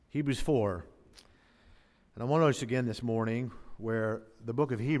Hebrews 4. And I want to notice again this morning where the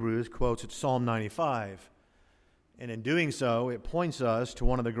book of Hebrews quotes Psalm 95. And in doing so, it points us to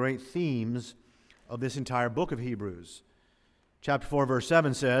one of the great themes of this entire book of Hebrews. Chapter 4, verse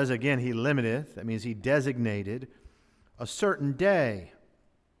 7 says, again, he limiteth, that means he designated, a certain day,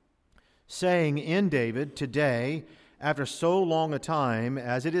 saying in David, today, after so long a time,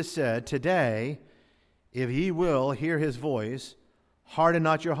 as it is said, today, if ye will hear his voice, harden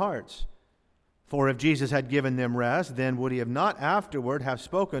not your hearts. For if Jesus had given them rest, then would he have not afterward have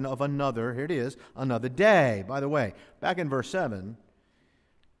spoken of another, here it is, another day. By the way, back in verse 7,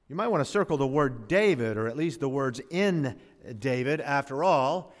 you might want to circle the word David, or at least the words in David. After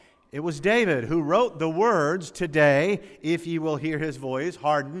all, it was David who wrote the words, today, if ye will hear his voice,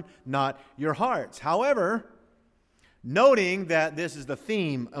 harden not your hearts. However, noting that this is the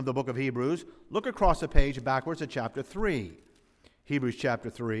theme of the book of Hebrews, look across the page backwards to chapter 3. Hebrews chapter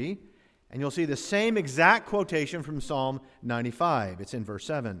 3, and you'll see the same exact quotation from Psalm 95. It's in verse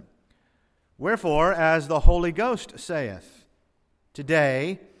 7. Wherefore, as the Holy Ghost saith,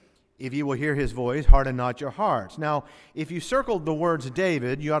 today, if you will hear his voice, harden not your hearts. Now, if you circled the words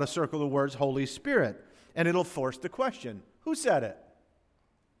David, you ought to circle the words Holy Spirit, and it'll force the question, who said it?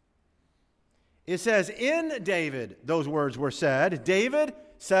 It says, in David, those words were said. David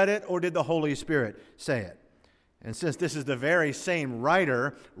said it, or did the Holy Spirit say it? And since this is the very same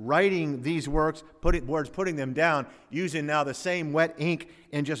writer writing these words, putting them down, using now the same wet ink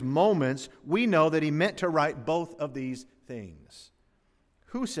in just moments, we know that he meant to write both of these things.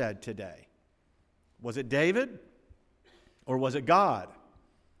 Who said today? Was it David or was it God?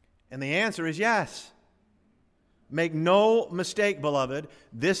 And the answer is yes. Make no mistake, beloved,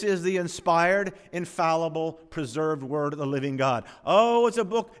 this is the inspired, infallible, preserved word of the living God. Oh, it's a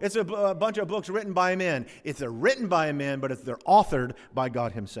book, it's a bunch of books written by men. It's written by men, but they're authored by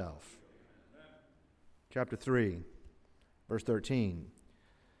God himself. Chapter 3, verse 13.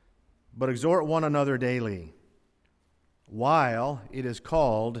 But exhort one another daily, while it is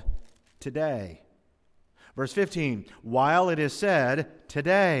called today. Verse 15. While it is said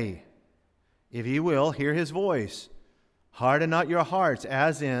today, if ye will hear his voice, harden not your hearts,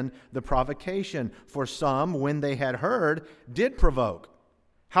 as in the provocation. For some, when they had heard, did provoke.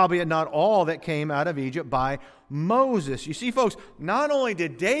 Howbeit not all that came out of Egypt by Moses. You see, folks, not only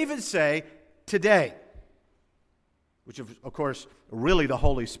did David say today, which of course really the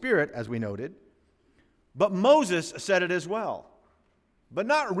Holy Spirit, as we noted, but Moses said it as well. But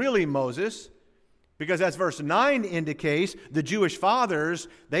not really Moses, because as verse 9 indicates, the Jewish fathers,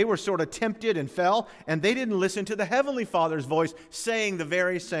 they were sort of tempted and fell, and they didn't listen to the Heavenly Father's voice saying the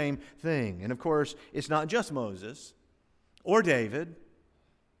very same thing. And of course, it's not just Moses, or David,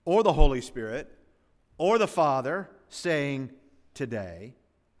 or the Holy Spirit, or the Father saying today,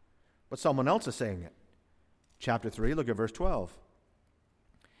 but someone else is saying it. Chapter 3, look at verse 12.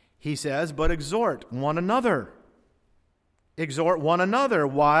 He says, but exhort one another. Exhort one another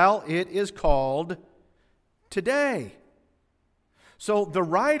while it is called today. So the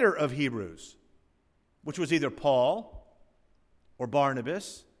writer of Hebrews, which was either Paul or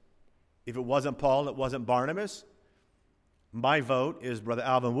Barnabas, if it wasn't Paul, it wasn't Barnabas, my vote is Brother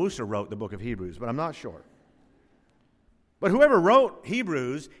Alvin Wooster wrote the book of Hebrews, but I'm not sure. But whoever wrote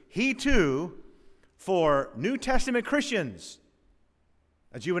Hebrews, he too, for New Testament Christians,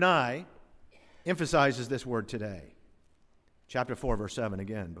 as you and I, emphasizes this word today. Chapter 4, verse 7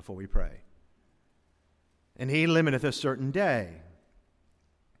 again, before we pray. And he limiteth a certain day,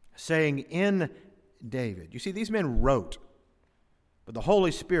 saying in David. You see, these men wrote, but the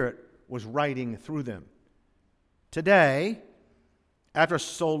Holy Spirit was writing through them. Today, after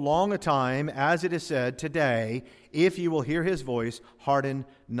so long a time, as it is said, today, if you will hear his voice, harden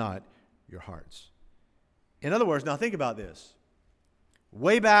not your hearts. In other words, now think about this.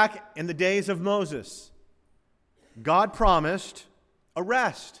 Way back in the days of Moses, God promised a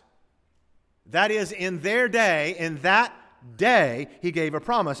rest. That is, in their day, in that day, he gave a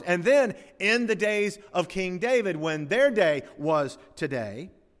promise. And then, in the days of King David, when their day was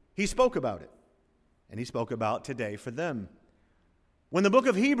today, he spoke about it. And he spoke about today for them. When the book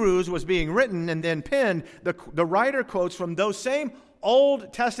of Hebrews was being written and then penned, the writer quotes from those same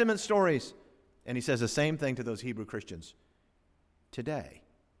Old Testament stories. And he says the same thing to those Hebrew Christians. Today.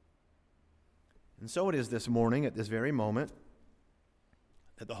 And so it is this morning, at this very moment,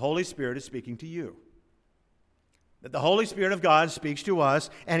 that the Holy Spirit is speaking to you. That the Holy Spirit of God speaks to us,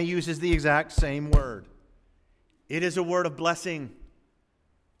 and he uses the exact same word. It is a word of blessing,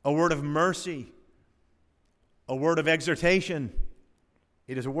 a word of mercy, a word of exhortation.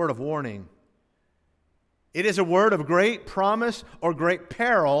 It is a word of warning. It is a word of great promise or great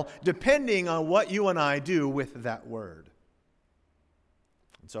peril, depending on what you and I do with that word.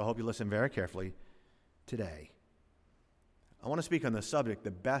 And so I hope you listen very carefully today. I want to speak on the subject,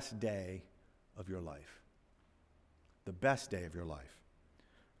 the best day of your life. The best day of your life.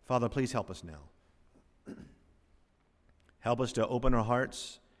 Father, please help us now. Help us to open our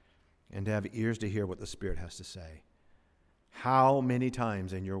hearts and to have ears to hear what the Spirit has to say. How many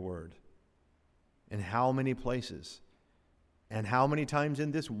times in your word, in how many places, and how many times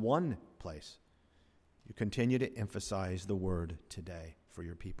in this one place, you continue to emphasize the word today for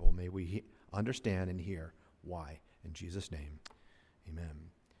your people. May we understand and hear why. In Jesus' name, amen.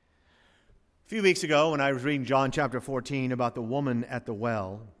 A few weeks ago, when I was reading John chapter 14 about the woman at the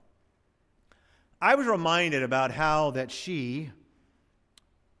well, I was reminded about how that she,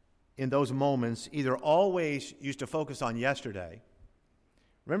 in those moments, either always used to focus on yesterday.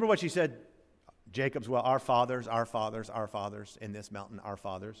 Remember what she said? Jacob's well, our fathers, our fathers, our fathers, in this mountain, our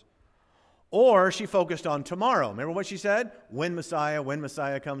fathers. Or she focused on tomorrow. Remember what she said? When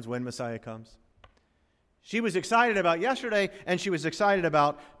Messiah comes, when Messiah comes. She was excited about yesterday, and she was excited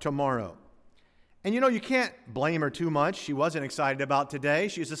about tomorrow. And you can't blame her too much. She wasn't excited about today.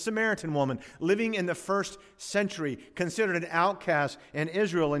 She's a Samaritan woman living in the first century, considered an outcast in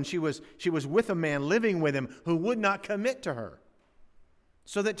Israel, and she was with a man, living with him, who would not commit to her.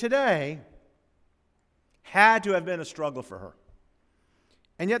 So that today had to have been a struggle for her.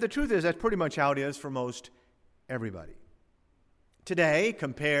 And yet the truth is, that's pretty much how it is for most everybody. Today,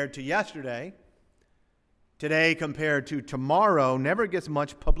 compared to yesterday, today compared to tomorrow, never gets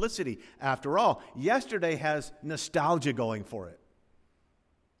much publicity. After all, yesterday has nostalgia going for it.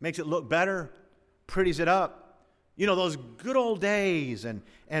 Makes it look better, pretties it up. Those good old days.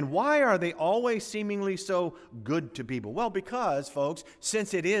 And why are they always seemingly so good to people? Well, because, folks,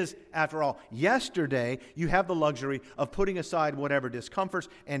 since it is, after all, yesterday, you have the luxury of putting aside whatever discomforts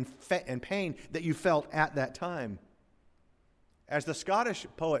and pain that you felt at that time. As the Scottish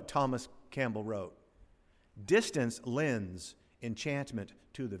poet Thomas Campbell wrote, distance lends enchantment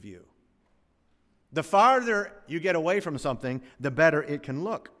to the view. The farther you get away from something, the better it can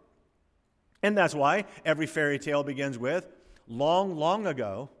look. And that's why every fairy tale begins with, long, long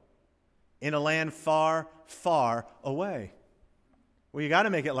ago, in a land far, far away. Well, you got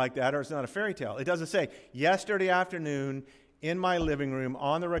to make it like that or it's not a fairy tale. It doesn't say, yesterday afternoon, in my living room,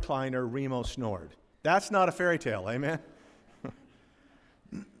 on the recliner, Remo snored. That's not a fairy tale, amen?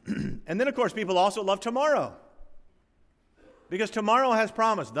 And then, of course, people also love tomorrow. Because tomorrow has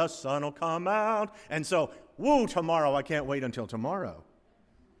promise. The sun will come out. And so, tomorrow. I can't wait until tomorrow.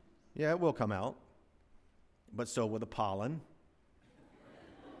 Yeah, it will come out. But so will the pollen.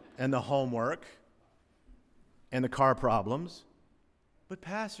 And the homework. And the car problems. But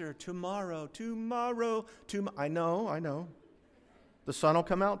Pastor, tomorrow. I know. The sun will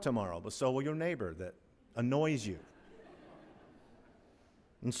come out tomorrow. But so will your neighbor that annoys you.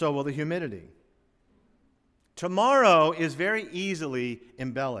 And so will the humidity. Tomorrow is very easily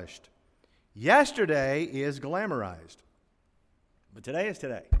embellished. Yesterday is glamorized. But today is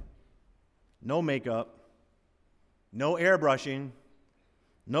today. No makeup, no airbrushing,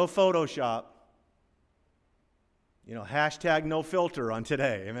 no Photoshop. Hashtag no filter on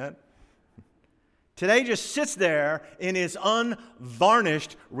today, amen? Today just sits there in its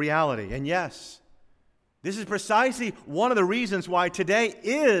unvarnished reality. And yes, this is precisely one of the reasons why today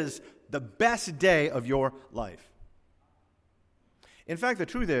is the best day of your life. In fact, the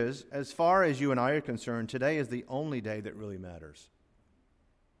truth is, as far as you and I are concerned, today is the only day that really matters.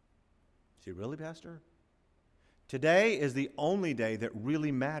 See, really, Pastor? Today is the only day that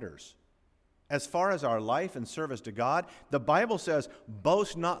really matters. As far as our life and service to God, the Bible says,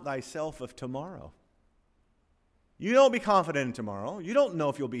 boast not thyself of tomorrow. You don't be confident in tomorrow. You don't know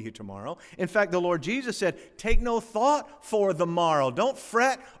if you'll be here tomorrow. In fact, the Lord Jesus said, take no thought for the morrow. Don't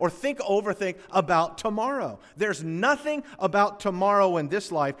fret or overthink about tomorrow. There's nothing about tomorrow in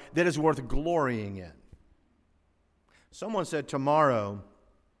this life that is worth glorying in. Someone said tomorrow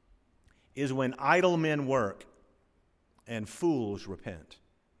is when idle men work and fools repent.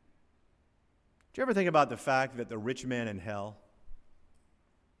 Do you ever think about the fact that the rich man in hell?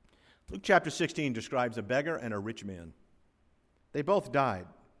 Luke chapter 16 describes a beggar and a rich man. They both died.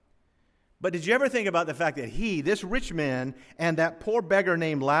 But did you ever think about the fact that this rich man, and that poor beggar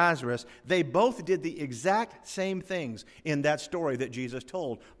named Lazarus, they both did the exact same things in that story that Jesus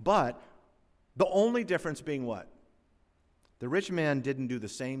told. But the only difference being what? The rich man didn't do the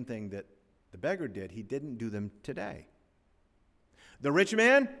same thing that the beggar did. He didn't do them today. The rich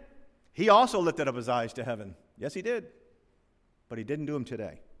man, he also lifted up his eyes to heaven. Yes, he did. But he didn't do them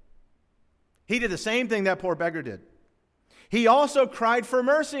today. He did the same thing that poor beggar did. He also cried for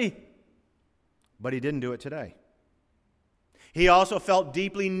mercy, but he didn't do it today. He also felt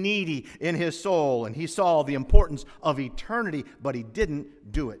deeply needy in his soul, and he saw the importance of eternity, but he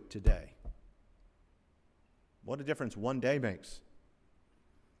didn't do it today. What a difference one day makes.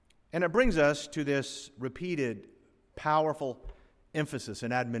 And it brings us to this repeated, powerful emphasis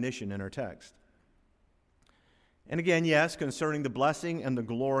and admonition in our text. And again, yes, concerning the blessing and the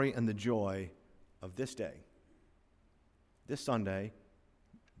glory and the joy of this day, this Sunday,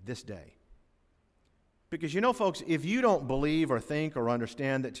 this day. Because you know, folks, if you don't believe or think or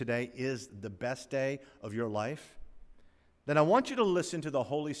understand that today is the best day of your life, then I want you to listen to the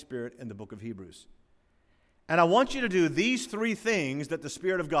Holy Spirit in the book of Hebrews. And I want you to do these three things that the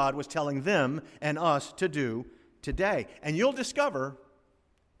Spirit of God was telling them and us to do today. And you'll discover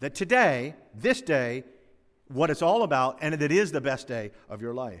that today, this day, what it's all about, and that it is the best day of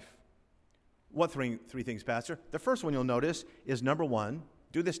your life. What three things, Pastor? The first one you'll notice is number one,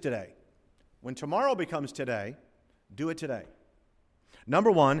 do this today. When tomorrow becomes today, do it today. Number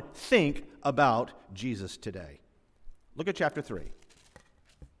one, think about Jesus today. Look at chapter 3,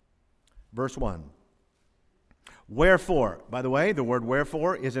 verse 1. Wherefore, by the way, the word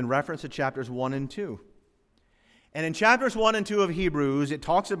wherefore is in reference to chapters 1 and 2. And in chapters 1 and 2 of Hebrews, it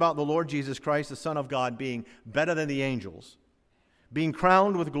talks about the Lord Jesus Christ, the Son of God, being better than the angels, being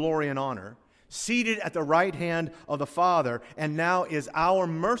crowned with glory and honor, seated at the right hand of the Father, and now is our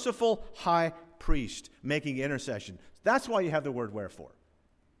merciful high priest making intercession. That's why you have the word wherefore.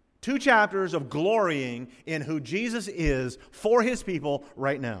 2 chapters of glorying in who Jesus is for his people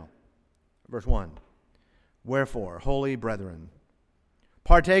right now. Verse 1. Wherefore, holy brethren,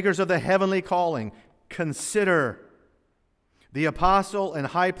 partakers of the heavenly calling, consider the apostle and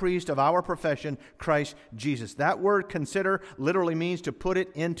high priest of our profession, Christ Jesus. That word consider literally means to put it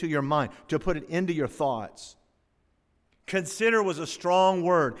into your mind, to put it into your thoughts. Consider was a strong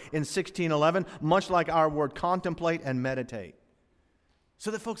word in 1611, much like our word contemplate and meditate.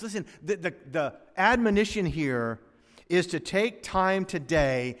 So that, folks, listen, the admonition here is to take time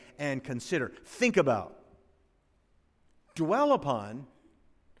today and consider, think about, dwell upon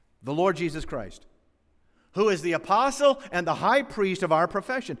the Lord Jesus Christ, who is the apostle and the high priest of our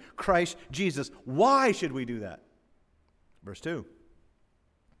profession, Christ Jesus. Why should we do that? Verse 2.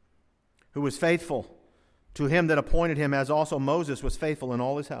 Who was faithful to him that appointed him, as also Moses was faithful in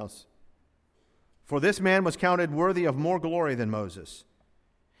all his house. For this man was counted worthy of more glory than Moses,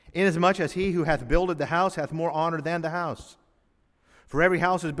 inasmuch as he who hath builded the house hath more honor than the house. For every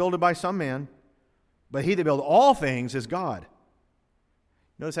house is builded by some man, but he that buildeth all things is God.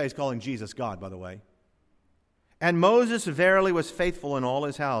 Notice how he's calling Jesus God, by the way. And Moses verily was faithful in all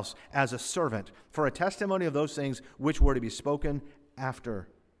his house as a servant, for a testimony of those things which were to be spoken after.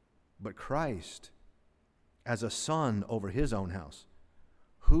 But Christ as a son over his own house.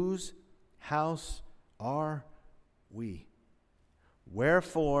 Whose house are we?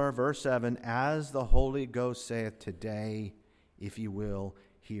 Wherefore, verse 7, as the Holy Ghost saith, today, if ye will,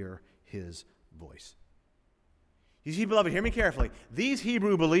 hear his voice. You see, beloved, hear me carefully. These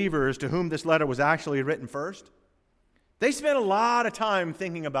Hebrew believers to whom this letter was actually written first, they spent a lot of time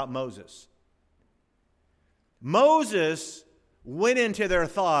thinking about Moses. Moses went into their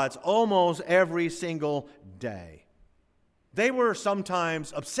thoughts almost every single day. They were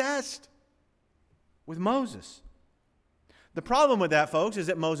sometimes obsessed with Moses. The problem with that, folks, is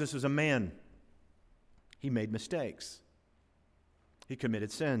that Moses was a man. He made mistakes. He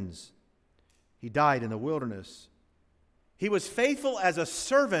committed sins. He died in the wilderness. He was faithful as a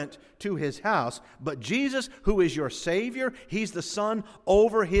servant to his house, but Jesus, who is your Savior, he's the son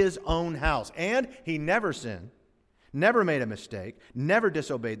over his own house. And he never sinned, never made a mistake, never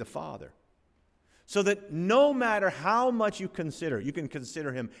disobeyed the Father. So that no matter how much you can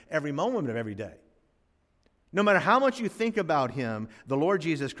consider him every moment of every day. No matter how much you think about him, the Lord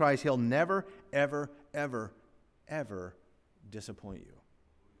Jesus Christ, he'll never, ever, ever, ever disappoint you.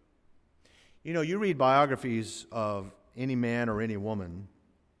 You know, you read biographies of any man or any woman,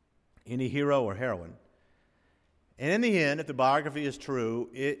 any hero or heroine, and in the end, if the biography is true,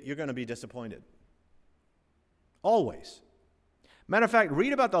 you're going to be disappointed. Always. Matter of fact,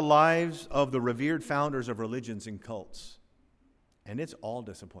 read about the lives of the revered founders of religions and cults, and it's all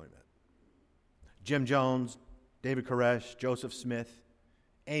disappointment. Jim Jones, David Koresh, Joseph Smith,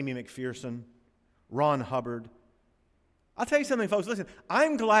 Amy McPherson, Ron Hubbard. I'll tell you something, folks. Listen,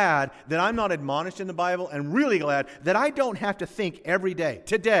 I'm glad that I'm not admonished in the Bible, and really glad that I don't have to think every day,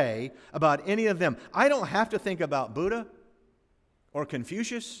 today, about any of them. I don't have to think about Buddha or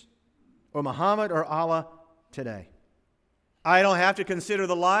Confucius or Muhammad or Allah today. I don't have to consider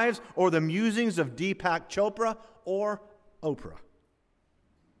the lives or the musings of Deepak Chopra or Oprah.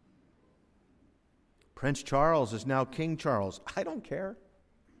 Prince Charles is now King Charles. I don't care.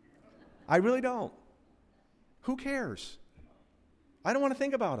 I really don't. Who cares? I don't want to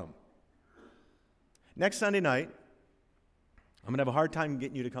think about him. Next Sunday night, I'm going to have a hard time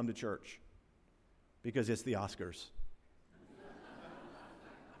getting you to come to church because it's the Oscars.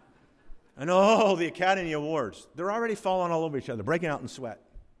 And the Academy Awards, they're already falling all over each other, breaking out in sweat.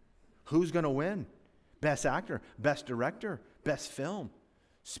 Who's going to win? Best actor, best director, best film.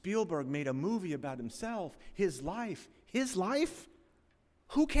 Spielberg made a movie about himself, his life. His life?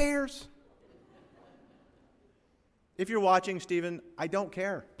 Who cares? If you're watching, Stephen, I don't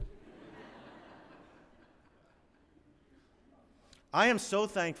care. I am so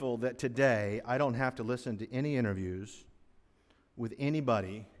thankful that today I don't have to listen to any interviews with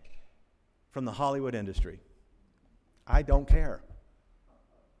anybody from the Hollywood industry. I don't care.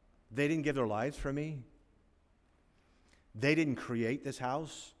 They didn't give their lives for me. They didn't create this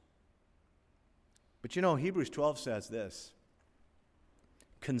house. But Hebrews 12 says this: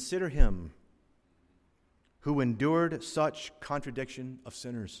 consider him who endured such contradiction of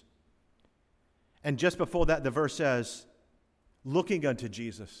sinners. And just before that, the verse says, looking unto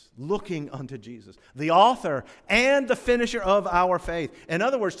Jesus, the author and the finisher of our faith. In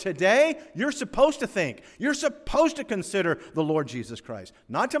other words, today, you're supposed to think, you're supposed to consider the Lord Jesus Christ.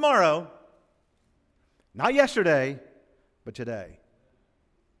 Not tomorrow, not yesterday, but today.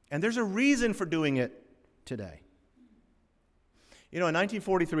 And there's a reason for doing it today. In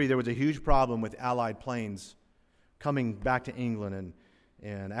 1943, there was a huge problem with Allied planes coming back to England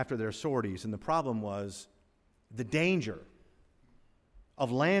and after their sorties. And the problem was the danger of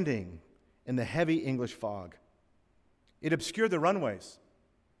landing in the heavy English fog. It obscured the runways.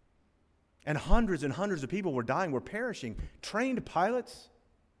 And hundreds of people were dying, were perishing. Trained pilots,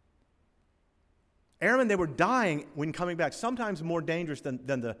 airmen, they were dying when coming back, sometimes more dangerous than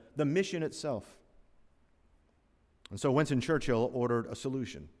the mission itself. And so Winston Churchill ordered a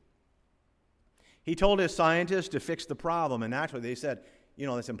solution. He told his scientists to fix the problem, and naturally they said,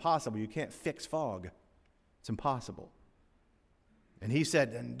 it's impossible. You can't fix fog. It's impossible. And he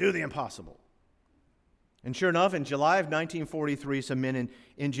said, then do the impossible. And sure enough, in July of 1943, some men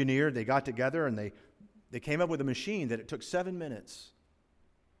engineered, they got together and they came up with a machine that it took 7 minutes.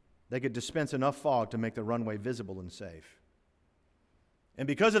 They could dispense enough fog to make the runway visible and safe. And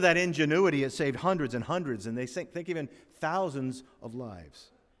because of that ingenuity, it saved hundreds and hundreds, and they think even thousands of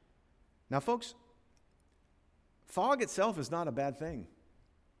lives. Now, folks, fog itself is not a bad thing.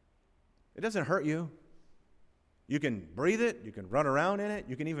 It doesn't hurt you. You can breathe it, you can run around in it,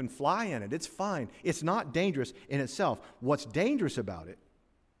 you can even fly in it. It's fine. It's not dangerous in itself. What's dangerous about it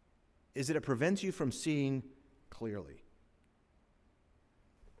is that it prevents you from seeing clearly.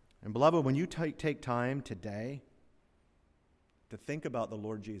 And beloved, when you take time today to think about the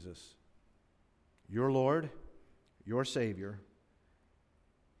Lord Jesus, your Lord, your Savior,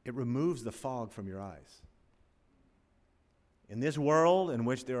 it removes the fog from your eyes. In this world in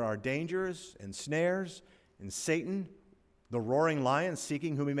which there are dangers and snares, and Satan, the roaring lion,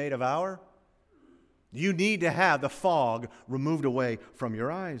 seeking whom he may devour, you need to have the fog removed away from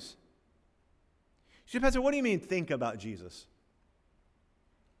your eyes. You say, Pastor, what do you mean think about Jesus?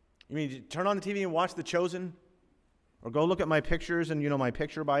 You mean turn on the TV and watch The Chosen? Or go look at my pictures and, my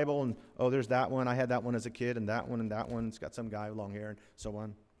picture Bible, and, there's that one. I had that one as a kid, and that one, and that one. It's got some guy with long hair, and so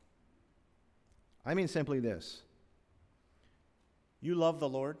on. I mean simply this. You love the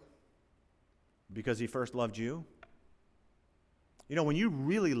Lord because he first loved you. When you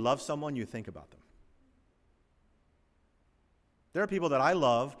really love someone, you think about them. There are people that I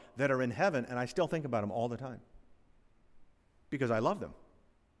love that are in heaven, and I still think about them all the time because I love them.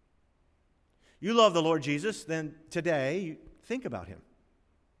 You love the Lord Jesus, then today, you think about him.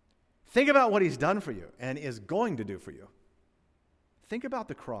 Think about what he's done for you and is going to do for you. Think about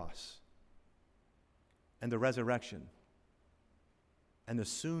the cross and the resurrection and the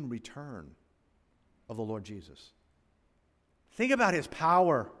soon return of the Lord Jesus. Think about his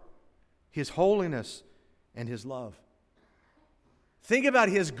power, his holiness, and his love. Think about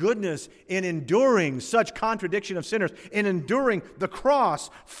his goodness in enduring such contradiction of sinners, in enduring the cross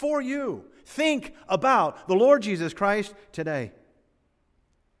for you. Think about the Lord Jesus Christ today.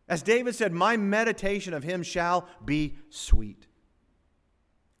 As David said, my meditation of him shall be sweet.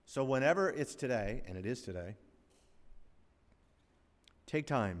 So whenever it's today, and it is today, take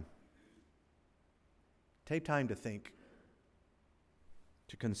time. Take time to think,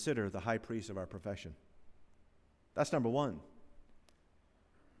 to consider the high priest of our profession. That's number one.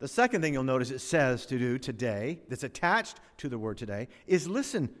 The second thing you'll notice it says to do today, that's attached to the word today, is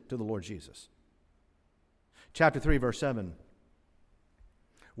listen to the Lord Jesus. Chapter 3, verse 7.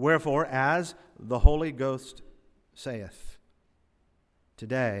 Wherefore, as the Holy Ghost saith,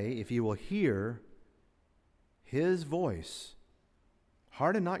 today, if you will hear his voice,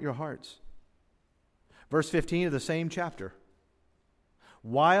 harden not your hearts. Verse 15 of the same chapter.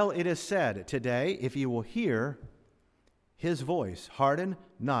 While it is said, today, if you will hear his voice, harden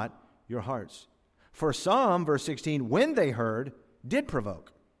not your hearts. For some, verse 16, when they heard, did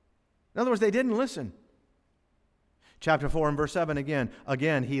provoke. In other words, they didn't listen. Chapter 4 and verse 7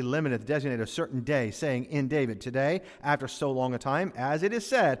 again, he limiteth, designated a certain day, saying in David, today, after so long a time, as it is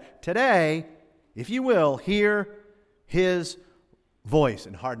said, today, if you will, hear his voice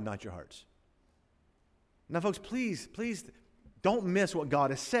and harden not your hearts. Now, folks, please don't miss what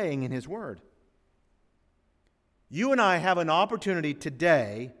God is saying in his word. You and I have an opportunity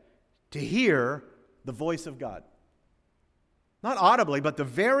today to hear the voice of God. Not audibly, but the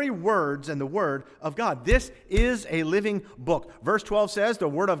very words and the word of God. This is a living book. Verse 12 says the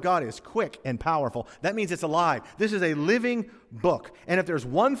word of God is quick and powerful. That means it's alive. This is a living book. And if there's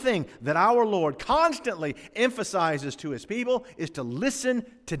one thing that our Lord constantly emphasizes to his people, is to listen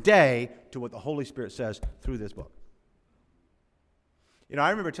today to what the Holy Spirit says through this book. You know,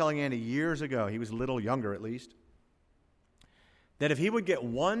 I remember telling Andy years ago, he was a little younger at least, that if he would get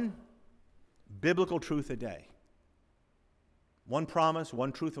one biblical truth a day, one promise,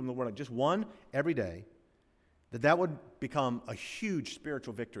 one truth from the Word, just one every day, that would become a huge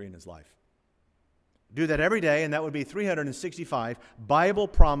spiritual victory in his life. Do that every day, and that would be 365 Bible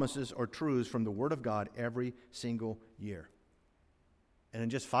promises or truths from the Word of God every single year. And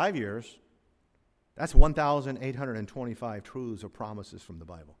in just 5 years, that's 1,825 truths or promises from the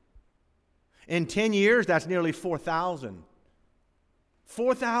Bible. In 10 years, that's nearly 4,000.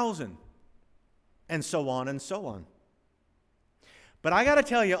 4,000. And so on and so on. But I got to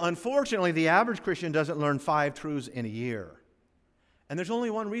tell you, unfortunately, the average Christian doesn't learn 5 truths in a year. And there's only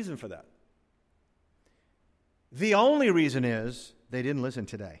one reason for that. The only reason is they didn't listen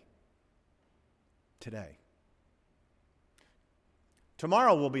today. Today.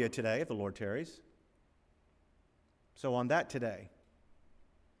 Tomorrow will be a today if the Lord tarries. So on that today,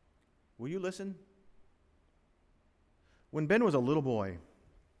 will you listen? When Ben was a little boy,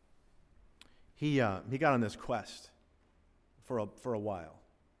 he got on this quest for a while,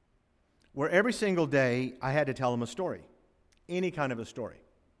 where every single day I had to tell him a story, any kind of a story,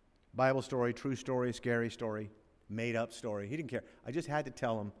 Bible story, true story, scary story, made up story. He didn't care. I just had to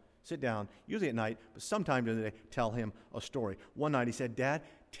tell him, sit down, usually at night, but sometime during the day, tell him a story. One night he said, "Dad,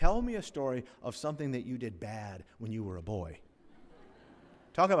 tell me a story of something that you did bad when you were a boy."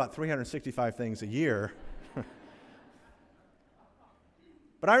 Talk about 365 things a year.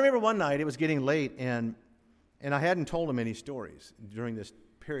 But I remember one night, it was getting late, and I hadn't told him any stories during this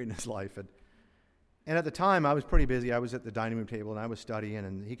period in his life. And at the time, I was pretty busy. I was at the dining room table, and I was studying,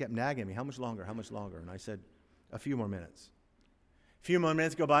 and he kept nagging me, how much longer? And I said, a few more minutes. A few more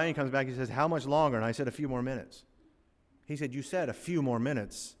minutes go by, and he comes back, he says, how much longer? And I said, a few more minutes. He said, you said a few more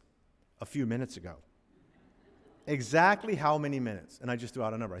minutes a few minutes ago. Exactly how many minutes? And I just threw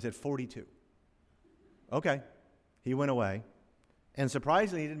out a number. I said 42. Okay. He went away. And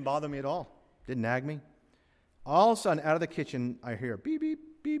surprisingly, he didn't bother me at all. Didn't nag me. All of a sudden, out of the kitchen, I hear beep, beep,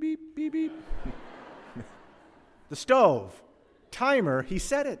 beep, beep, beep, beep. The stove, timer, he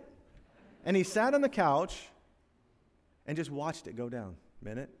set it. And he sat on the couch and just watched it go down,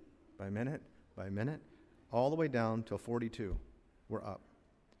 minute by minute by minute, all the way down till 42. We're up.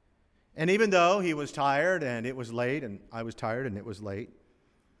 And even though he was tired and it was late, and I was tired and it was late,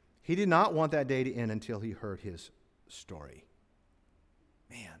 he did not want that day to end until he heard his story.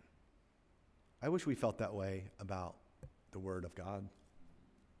 Man, I wish we felt that way about the Word of God,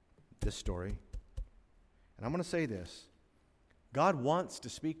 this story. And I'm going to say this. God wants to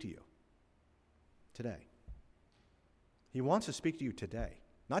speak to you today. He wants to speak to you today.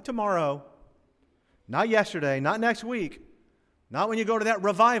 Not tomorrow, not yesterday, not next week, not when you go to that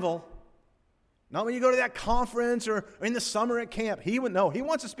revival, not when you go to that conference or in the summer at camp. He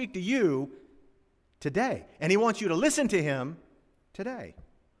wants to speak to you today. And he wants you to listen to him today.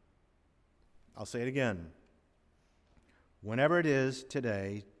 I'll say it again. Whenever it is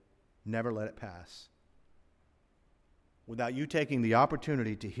today, never let it pass without you taking the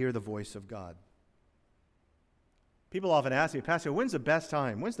opportunity to hear the voice of God. People often ask me, Pastor, when's the best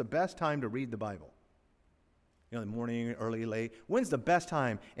time? When's the best time to read the Bible? You know, in the morning, early, late. When's the best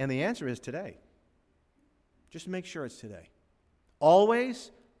time? And the answer is today. Just make sure it's today.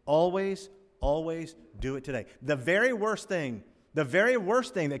 Always, always, always do it today. The very worst thing The very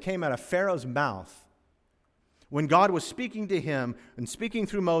worst thing that came out of Pharaoh's mouth when God was speaking to him and speaking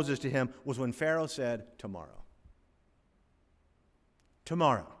through Moses to him was when Pharaoh said, tomorrow.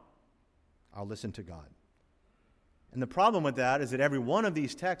 Tomorrow, I'll listen to God. And the problem with that is that every one of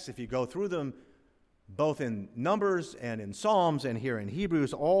these texts, if you go through them, both in Numbers and in Psalms and here in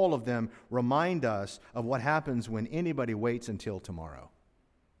Hebrews, all of them remind us of what happens when anybody waits until tomorrow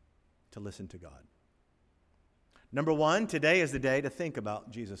to listen to God. Number one, today is the day to think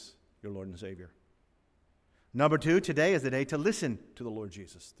about Jesus, your Lord and Savior. Number two, today is the day to listen to the Lord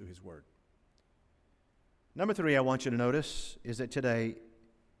Jesus through his word. Number three, I want you to notice is that today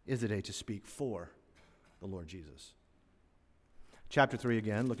is the day to speak for the Lord Jesus. Chapter 3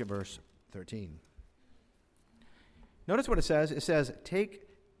 again, look at verse 13. Notice what it says. It says,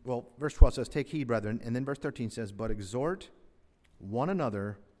 verse 12 says, take heed, brethren. And then verse 13 says, but exhort one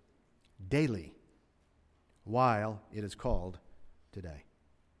another daily while it is called today.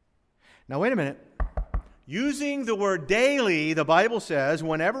 Now, wait a minute. Using the word daily, the Bible says,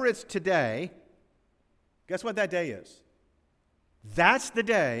 whenever it's today, guess what that day is? That's the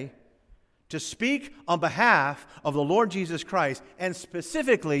day to speak on behalf of the Lord Jesus Christ, and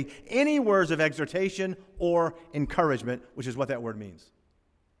specifically any words of exhortation or encouragement, which is what that word means.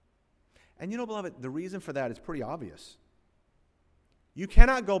 And you know, beloved, the reason for that is pretty obvious. You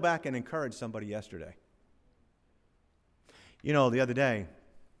cannot go back and encourage somebody yesterday. You know, the other day,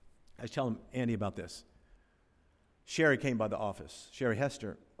 I was telling Andy about this. Sherry came by the office. Sherry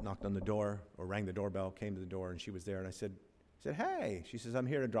Hester knocked on the door or rang the doorbell, came to the door, and she was there. And I said, hey. She says, I'm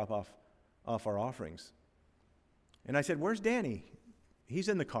here to drop off our offerings. And I said, where's Danny? He's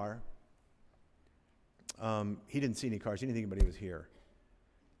in the car. He didn't see any cars. He didn't think anybody was here.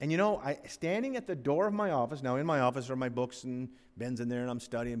 And you know, standing at the door of my office, now in my office are my books and Ben's in there and I'm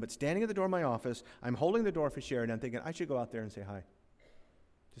studying, but standing at the door of my office, I'm holding the door for Sherry and I'm thinking, I should go out there and say hi.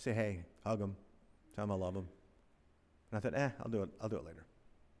 Just say, hey, hug him, tell him I love him. And I thought, I'll do it later.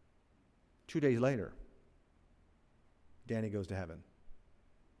 2 days later, Danny goes to heaven.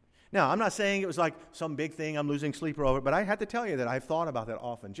 Now, I'm not saying it was like some big thing I'm losing sleep over, but I had to tell you that I've thought about that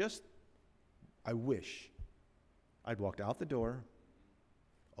often. I wish I'd walked out the door,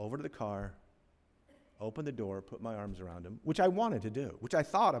 over to the car, opened the door, put my arms around him, which I wanted to do, which I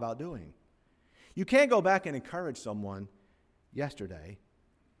thought about doing. You can't go back and encourage someone yesterday,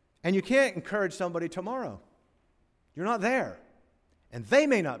 and you can't encourage somebody tomorrow. You're not there, and they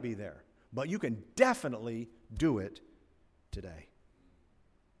may not be there, but you can definitely do it today.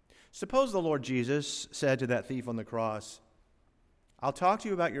 Suppose the Lord Jesus said to that thief on the cross, I'll talk to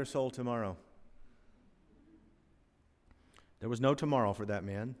you about your soul tomorrow. There was no tomorrow for that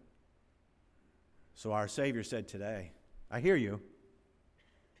man. So our Savior said today, I hear you.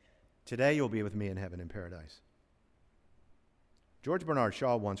 Today you'll be with me in heaven in paradise. George Bernard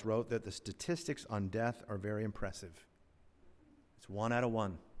Shaw once wrote that the statistics on death are very impressive. It's 1 out of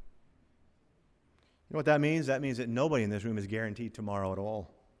 1. You know what that means? That means that nobody in this room is guaranteed tomorrow at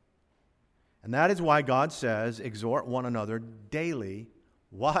all. And that is why God says, exhort one another daily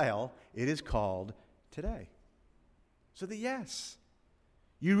while it is called today. So that yes,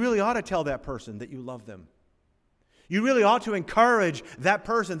 you really ought to tell that person that you love them. You really ought to encourage that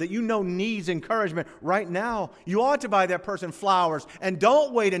person that you know needs encouragement right now. You ought to buy that person flowers, and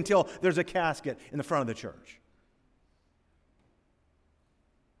don't wait until there's a casket in the front of the church.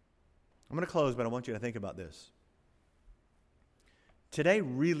 I'm going to close, but I want you to think about this. Today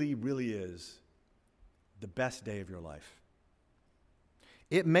really, really is the best day of your life.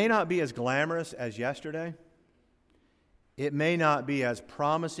 It may not be as glamorous as yesterday. It may not be as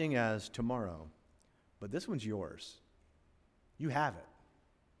promising as tomorrow, but this one's yours. You have it.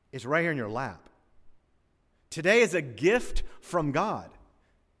 It's right here in your lap. Today is a gift from God.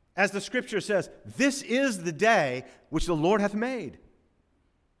 As the Scripture says, this is the day which the Lord hath made.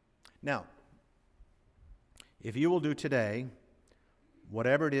 Now, if you will do today,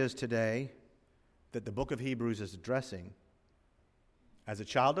 whatever it is today that the book of Hebrews is addressing, as a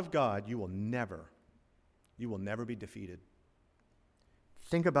child of God, you will never be defeated.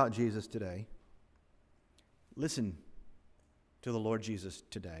 Think about Jesus today. Listen to the Lord Jesus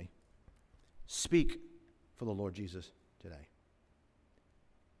today. Speak for the Lord Jesus today.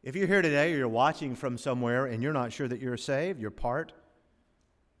 If you're here today or you're watching from somewhere and you're not sure that you're saved, you're part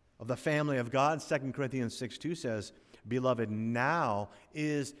of the family of God, 2 Corinthians 6:2 says, Beloved, now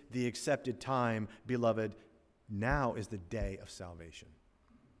is the accepted time. Beloved, now is the day of salvation.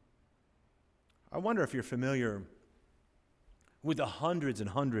 I wonder if you're familiar with the hundreds and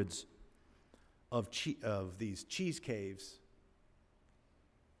hundreds of these cheese caves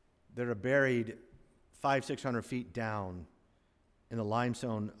that are buried 500-600 feet down in the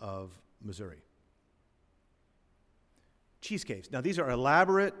limestone of Missouri. Cheese caves. Now, these are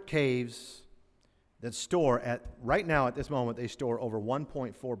elaborate caves that store, right now at this moment, they store over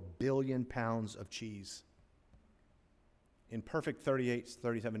 1.4 billion pounds of cheese in perfect 38,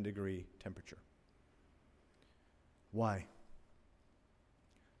 37 degree temperature. Why?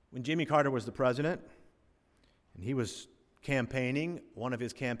 When Jimmy Carter was the president and he was campaigning, one of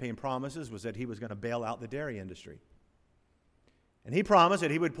his campaign promises was that he was going to bail out the dairy industry. And he promised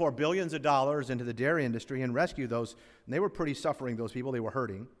that he would pour billions of dollars into the dairy industry and rescue those. And they were pretty suffering, those people. They were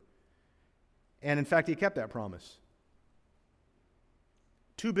hurting. And in fact, he kept that promise.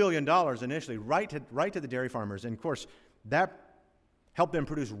 $2 billion initially, right to the dairy farmers. And of course, that helped them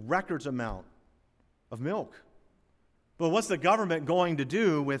produce records amount of milk. But what's the government going to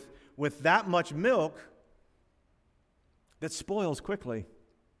do with that much milk that spoils quickly?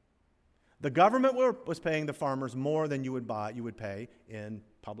 The government was paying the farmers more than you would pay in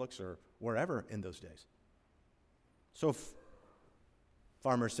Publix or wherever in those days. So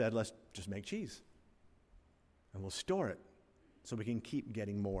farmers said, let's just make cheese. And we'll store it so we can keep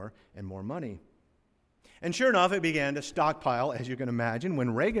getting more and more money. And sure enough, it began to stockpile, as you can imagine.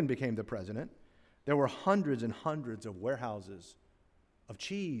 When Reagan became the president, there were hundreds and hundreds of warehouses of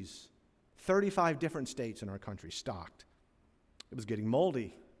cheese. 35 different states in our country stocked. It was getting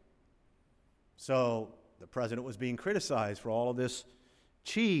moldy. So the president was being criticized for all of this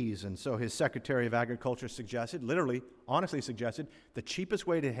cheese, and so his Secretary of Agriculture honestly suggested, the cheapest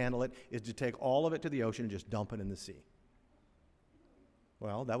way to handle it is to take all of it to the ocean and just dump it in the sea.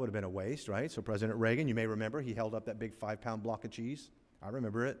 Well, that would have been a waste, right? So President Reagan, you may remember, he held up that big 5-pound block of cheese. I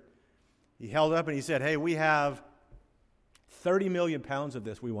remember it. He held up and he said, hey, we have 30 million pounds of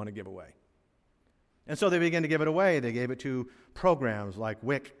this we want to give away. And so they began to give it away. They gave it to programs like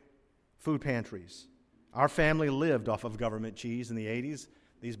WIC, food pantries. Our family lived off of government cheese in the 80s.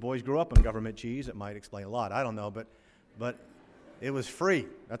 These boys grew up on government cheese. It might explain a lot. I don't know, but it was free.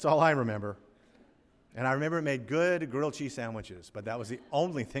 That's all I remember. And I remember it made good grilled cheese sandwiches, but that was the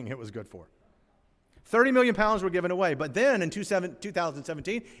only thing it was good for. 30 million pounds were given away. But then in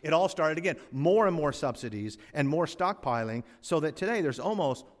 2017, it all started again. More and more subsidies and more stockpiling, so that today there's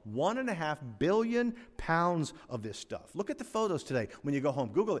almost 1.5 billion pounds of this stuff. Look at the photos today when you go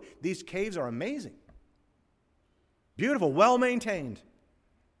home. Google it. These caves are amazing. Beautiful, well-maintained.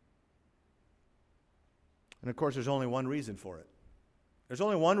 And of course, there's only one reason for it. There's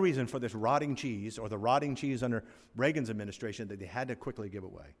only one reason for this rotting cheese, or the rotting cheese under Reagan's administration, that they had to quickly give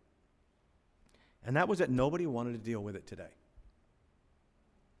away. And that was that nobody wanted to deal with it today.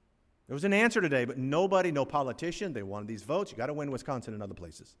 There was an answer today, but no politician, they wanted these votes. You got to win Wisconsin and other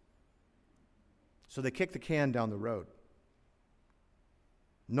places. So they kicked the can down the road.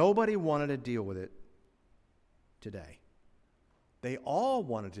 Nobody wanted to deal with it today. They all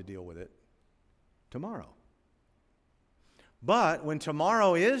wanted to deal with it tomorrow. But when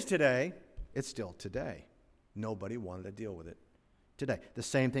tomorrow is today, it's still today. Nobody wanted to deal with it today. The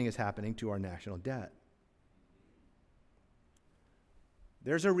same thing is happening to our national debt.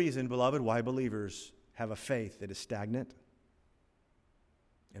 There's a reason, beloved, why believers have a faith that is stagnant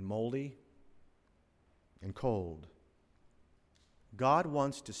and moldy and cold. God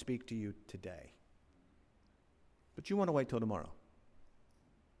wants to speak to you today, but you want to wait till tomorrow.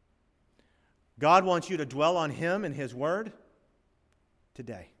 God wants you to dwell on Him and His Word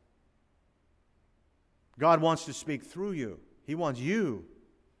today. God wants to speak through you. He wants you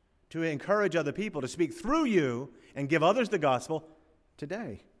to encourage other people, to speak through you and give others the gospel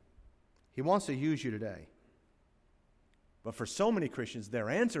today. He wants to use you today. But for so many Christians, their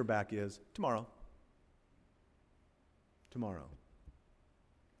answer back is tomorrow. Tomorrow.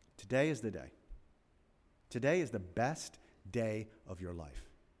 Today is the day. Today is the best day of your life.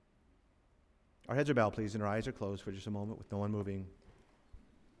 Our heads are bowed, please, and our eyes are closed for just a moment with no one moving.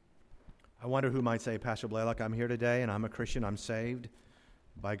 I wonder who might say, Pastor Blaylock, I'm here today and I'm a Christian. I'm saved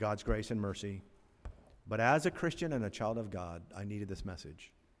by God's grace and mercy. But as a Christian and a child of God, I needed this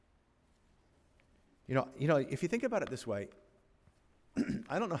message. You know, if you think about it this way,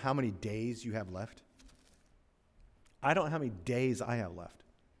 I don't know how many days you have left. I don't know how many days I have left.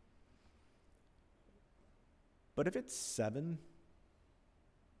 But if it's 7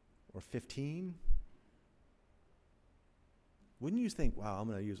 or 15, wouldn't you think, wow, I'm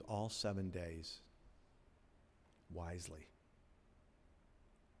going to use all 7 days wisely?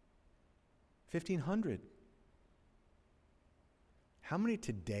 1,500. How many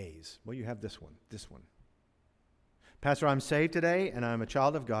todays? Well, you have this one. Pastor, I'm saved today and I'm a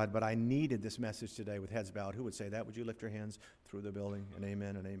child of God, but I needed this message today with heads bowed. Who would say that? Would you lift your hands through the building? And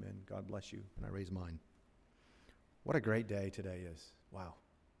amen and amen. God bless you. And I raise mine. What a great day today is. Wow.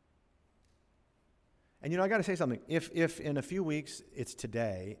 And I got to say something. If in a few weeks it's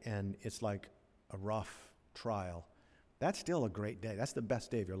today and it's like a rough trial, that's still a great day. That's the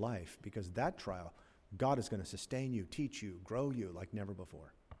best day of your life, because that trial, God is going to sustain you, teach you, grow you like never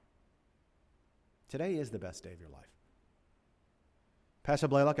before. Today is the best day of your life. Pastor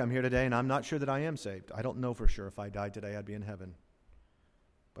Blaylock, I'm here today, and I'm not sure that I am saved. I don't know for sure if I died today I'd be in heaven,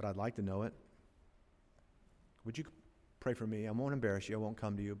 but I'd like to know it. Would you pray for me? I won't embarrass you. I won't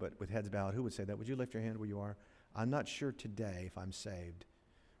come to you, but with heads bowed, who would say that? Would you lift your hand where you are? I'm not sure today if I'm saved.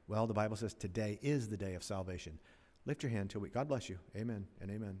 Well, the Bible says today is the day of salvation. Lift your hand till God bless you. Amen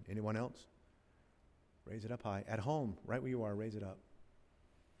and amen. Anyone else? Raise it up high. At home, right where you are, raise it up.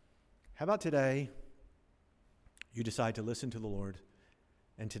 How about today you decide to listen to the Lord,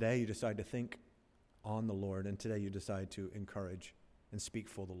 and today you decide to think on the Lord, and today you decide to encourage and speak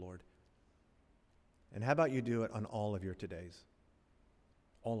for the Lord. And how about you do it on all of your todays?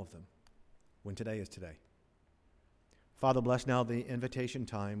 All of them, when today is today. Father, bless now the invitation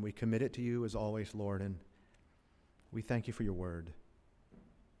time. We commit it to you as always, Lord, and we thank you for your word.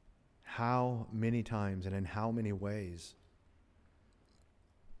 How many times and in how many ways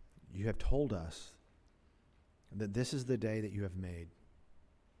you have told us that this is the day that you have made,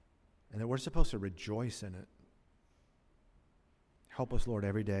 and that we're supposed to rejoice in it. Help us, Lord,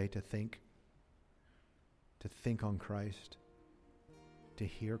 every day to think on Christ, to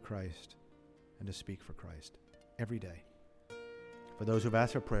hear Christ, and to speak for Christ every day. For those who've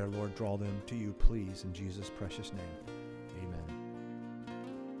asked for prayer, Lord, draw them to you, please, in Jesus' precious name. Amen.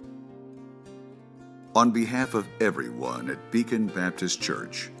 On behalf of everyone at Beacon Baptist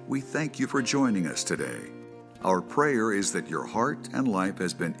Church, we thank you for joining us today. Our prayer is that your heart and life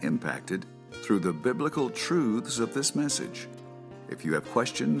has been impacted through the biblical truths of this message. If you have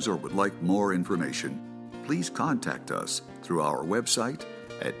questions or would like more information, please contact us through our website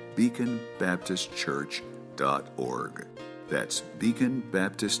at beaconbaptistchurch.org. That's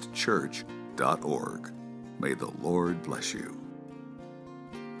beaconbaptistchurch.org. May the Lord bless you.